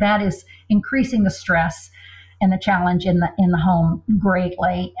 So that is increasing the stress and the challenge in the home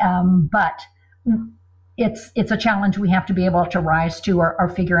greatly. But it's a challenge we have to be able to rise to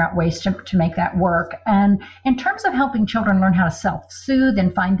or figure out ways to make that work. And in terms of helping children learn how to self-soothe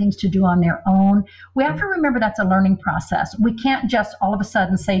and find things to do on their own, we have to remember that's a learning process. We can't just all of a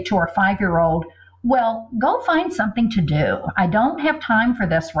sudden say to our 5-year-old, well, go find something to do. I don't have time for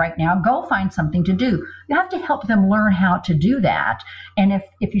this right now. Go find something to do. You have to help them learn how to do that. And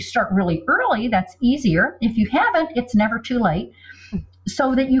if you start really early, that's easier. If you haven't, it's never too late.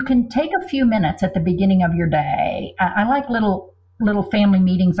 So that you can take a few minutes at the beginning of your day. I like little family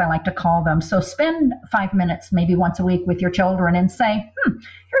meetings, I like to call them. So spend 5 minutes, maybe once a week, with your children and say,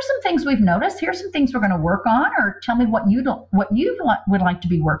 here's some things we've noticed. Here's some things we're going to work on, or tell me what you would like to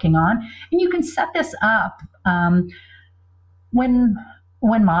be working on. And you can set this up when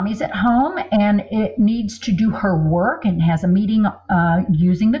mommy's at home and it needs to do her work and has a meeting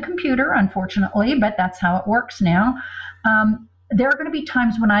using the computer, unfortunately, but that's how it works now. There are going to be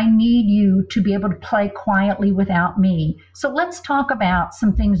times when I need you to be able to play quietly without me. So let's talk about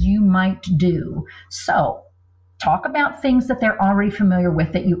some things you might do. So talk about things that they're already familiar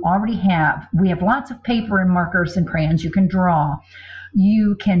with, that you already have. We have lots of paper and markers and crayons. You can draw.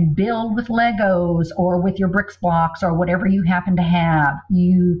 You can build with Legos or with your bricks blocks or whatever you happen to have.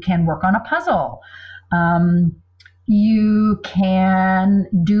 You can work on a puzzle. You can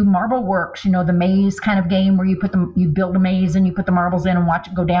do marble works, the maze kind of game where you build a maze and you put the marbles in and watch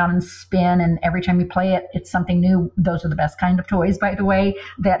it go down and spin. And every time you play it, it's something new. Those are the best kind of toys, by the way,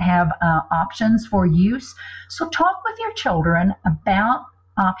 that have options for use. So talk with your children about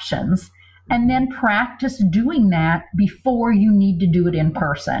options and then practice doing that before you need to do it in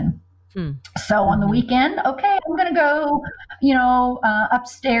person. So on the weekend, okay, I'm going to go,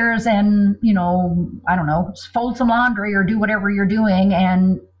 upstairs and, I don't know, fold some laundry or do whatever you're doing.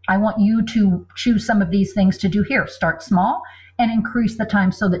 And I want you to choose some of these things to do here. Start small and increase the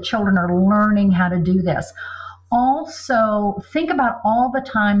time so that children are learning how to do this. Also, think about all the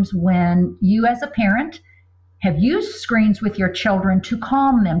times when you as a parent have used screens with your children to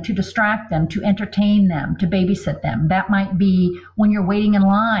calm them, to distract them, to entertain them, to babysit them. That might be when you're waiting in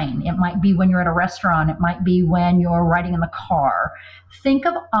line. It might be when you're at a restaurant. It might be when you're riding in the car. Think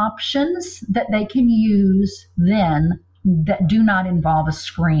of options that they can use then that do not involve a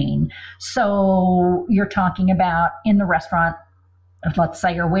screen. So you're talking about in the restaurant, let's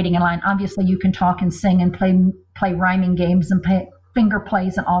say you're waiting in line. Obviously, you can talk and sing and play rhyming games and play finger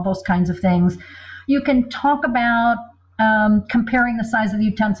plays and all those kinds of things. You can talk about comparing the size of the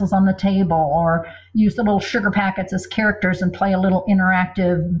utensils on the table, or use the little sugar packets as characters and play a little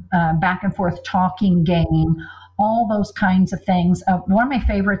interactive back and forth talking game, all those kinds of things. One of my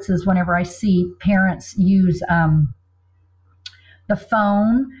favorites is whenever I see parents use the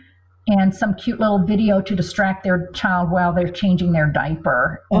phone and some cute little video to distract their child while they're changing their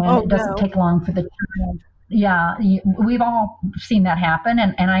diaper. And it doesn't take long for the child. Yeah, we've all seen that happen,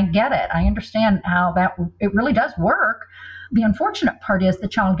 and I get it. I understand how it really does work. The unfortunate part is the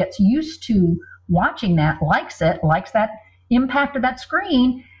child gets used to watching that, likes that impact of that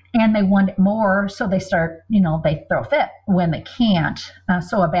screen, and they want it more, so they start, they throw a fit when they can't.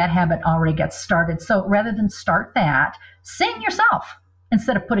 So a bad habit already gets started. So rather than start that, sing yourself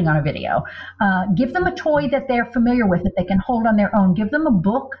instead of putting on a video. Give them a toy that they're familiar with, that they can hold on their own. Give them a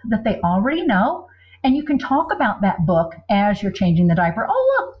book that they already know. And you can talk about that book as you're changing the diaper.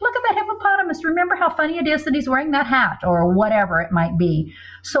 Oh, look at that hippopotamus. Remember how funny it is that he's wearing that hat, or whatever it might be.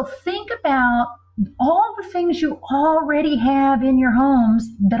 So think about all the things you already have in your homes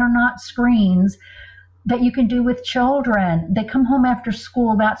that are not screens that you can do with children. They come home after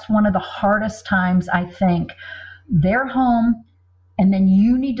school. That's one of the hardest times, I think. They're home, and then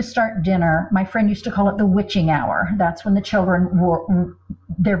you need to start dinner. My friend used to call it the witching hour. That's when the children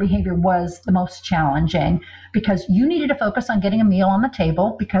their behavior was the most challenging, because you needed to focus on getting a meal on the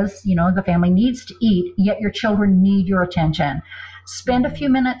table because, the family needs to eat, yet your children need your attention. Spend a few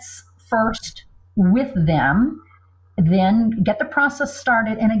minutes first with them, then get the process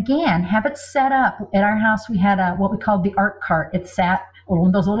started. And again, have it set up. At our house, we had what we called the art cart. It sat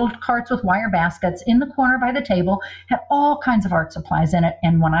those little carts with wire baskets in the corner by the table, had all kinds of art supplies in it.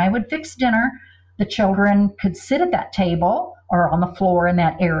 And when I would fix dinner, the children could sit at that table or on the floor in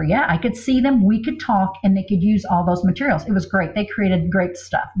that area. I could see them, we could talk, and they could use all those materials. It was great. They created great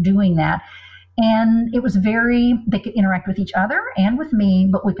stuff doing that. And it was they could interact with each other and with me,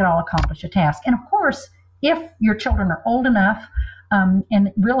 but we could all accomplish a task. And of course, if your children are old enough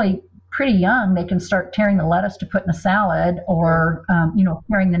and really pretty young, they can start tearing the lettuce to put in a salad or,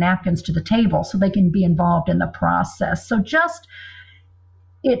 carrying the napkins to the table so they can be involved in the process. So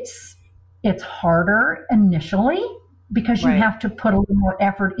it's harder initially because you have to put a little more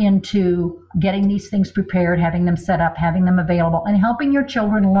effort into getting these things prepared, having them set up, having them available, and helping your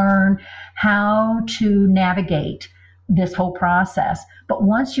children learn how to navigate this whole process. But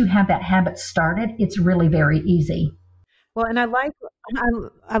once you have that habit started, it's really very easy. Well, and I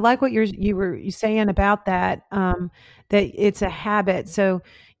like what you were saying about that, that it's a habit. So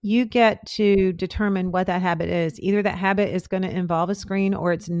you get to determine what that habit is. Either that habit is going to involve a screen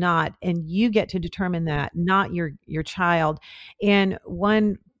or it's not, and you get to determine that, not your child. And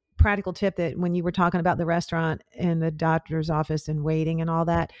one practical tip that when you were talking about the restaurant and the doctor's office and waiting and all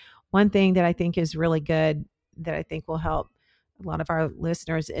that, one thing that I think is really good that I think will help a lot of our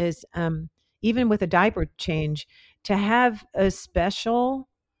listeners is even with a diaper change, to have a special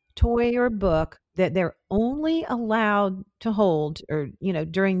toy or book that they're only allowed to hold or,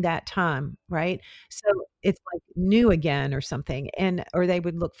 during that time, right? So it's like new again or something, or they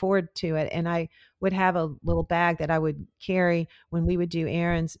would look forward to it. And I would have a little bag that I would carry when we would do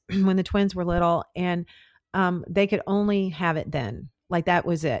errands when the twins were little, and they could only have it then. Like that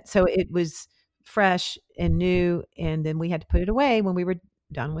was it. So it was fresh and new, and then we had to put it away when we were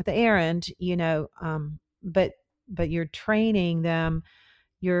done with the errand, but you're training them,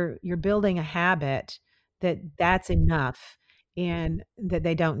 you're building a habit that's enough and that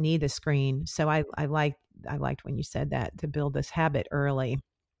they don't need the screen. So I liked when you said that, to build this habit early.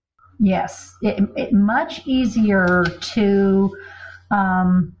 Yes, it much easier to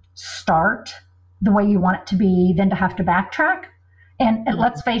start the way you want it to be than to have to backtrack. And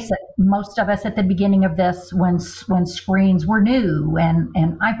let's face it, most of us at the beginning of this, when screens were new and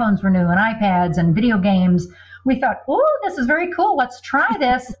iPhones were new and iPads and video games, we thought, oh, this is very cool. Let's try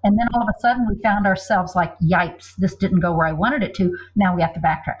this. And then all of a sudden we found ourselves like, yipes, this didn't go where I wanted it to. Now we have to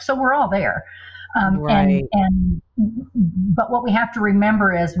backtrack. So we're all there. Right. But what we have to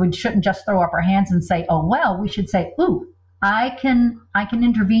remember is we shouldn't just throw up our hands and say, oh, well, we should say, ooh, I can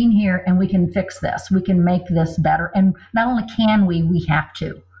intervene here and we can fix this. We can make this better. And not only can we have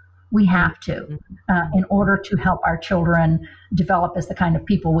to. We have to in order to help our children develop as the kind of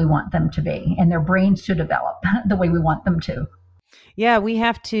people we want them to be and their brains to develop the way we want them to. Yeah, we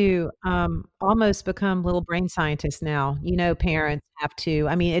have to almost become little brain scientists now. Parents have to.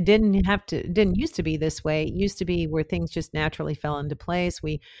 I mean, it didn't used to be this way. It used to be where things just naturally fell into place.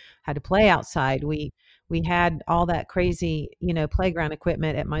 We had to play outside. We had all that crazy, playground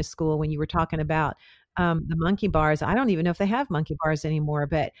equipment at my school. When you were talking about the monkey bars, I don't even know if they have monkey bars anymore,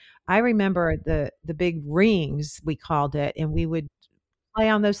 but I remember the big rings, we called it, and we would play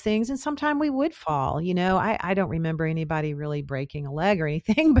on those things, and sometimes we would fall. I don't remember anybody really breaking a leg or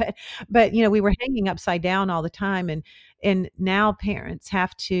anything, but we were hanging upside down all the time, and now parents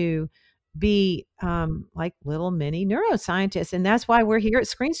have to be like little mini neuroscientists, and that's why we're here at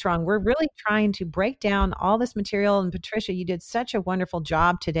Screen Strong. We're really trying to break down all this material, and Patricia, you did such a wonderful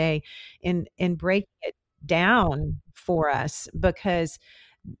job today in breaking it down for us, because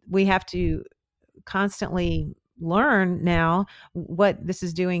we have to constantly learn now what this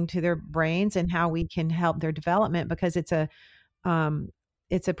is doing to their brains and how we can help their development, because it's a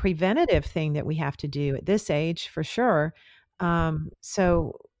preventative thing that we have to do at this age for sure.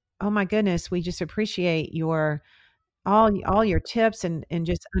 So, oh my goodness, we just appreciate all your tips and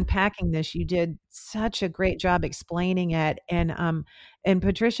just unpacking this. You did such a great job explaining it. And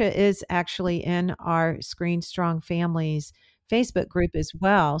Patricia is actually in our Screen Strong Families Facebook group as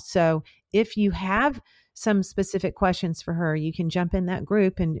well. So if you have some specific questions for her, you can jump in that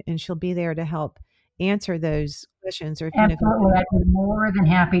group and she'll be there to help answer those questions. Or if Absolutely. I'd be more than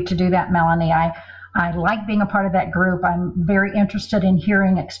happy to do that, Melanie. I like being a part of that group. I'm very interested in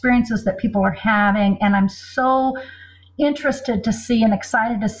hearing experiences that people are having, and I'm so interested to see and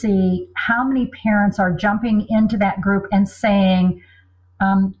excited to see how many parents are jumping into that group and saying,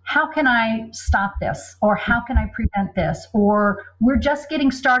 how can I stop this? Or how can I prevent this? Or we're just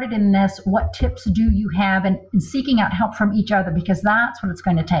getting started in this. What tips do you have? And seeking out help from each other, because that's what it's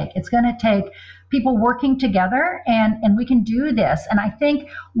going to take. It's going to take people working together, and we can do this. And I think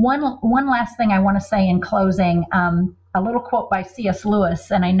one last thing I want to say in closing, a little quote by C.S.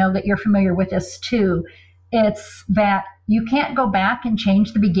 Lewis, and I know that you're familiar with this too. It's that you can't go back and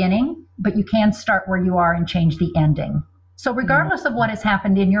change the beginning, but you can start where you are and change the ending. So regardless of what has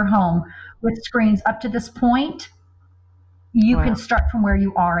happened in your home with screens up to this point, you can start from where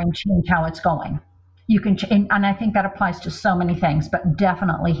you are and change how it's going. You can, and I think that applies to so many things, but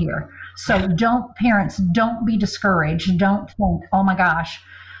definitely here. So parents, don't be discouraged. Don't think, oh my gosh,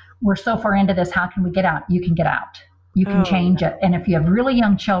 we're so far into this. How can we get out? You can get out. You can change it. And if you have really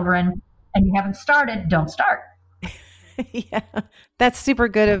young children and you haven't started, don't start. Yeah, that's super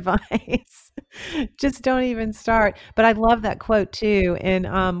good advice. Just don't even start. But I love that quote too.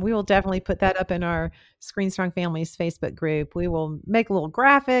 And we will definitely put that up in our Screen Strong Families Facebook group. We will make a little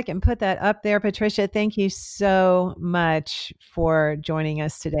graphic and put that up there. Patricia, thank you so much for joining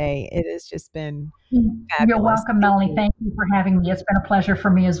us today. It has just been fabulous. You're welcome, Melanie. Thank you for having me. It's been a pleasure for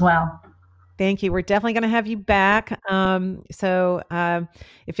me as well. Thank you. We're definitely going to have you back. So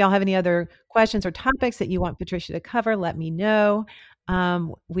if y'all have any other questions or topics that you want Patricia to cover, let me know.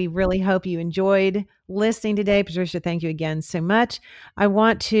 We really hope you enjoyed listening today. Patricia, thank you again so much. I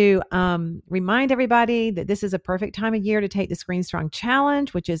want to remind everybody that this is a perfect time of year to take the Screen Strong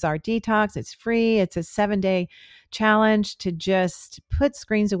Challenge, which is our detox. It's free. It's a 7-day challenge to just put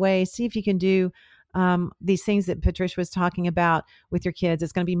screens away, see if you can do these things that Patricia was talking about with your kids.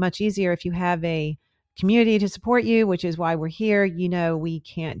 It's going to be much easier if you have a community to support you, which is why we're here. You know, we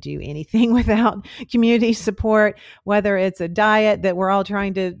can't do anything without community support, whether it's a diet that we're all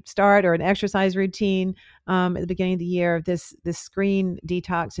trying to start or an exercise routine at the beginning of the year. This screen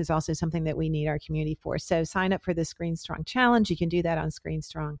detox is also something that we need our community for. So sign up for the Screen Strong Challenge. You can do that on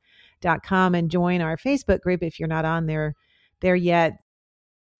screenstrong.com and join our Facebook group if you're not on there yet.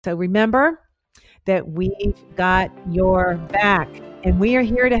 So remember that we've got your back, and we are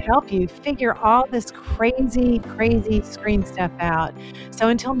here to help you figure all this crazy screen stuff out. So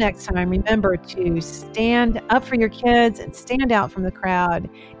until next time, remember to stand up for your kids and stand out from the crowd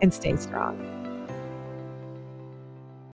and stay strong.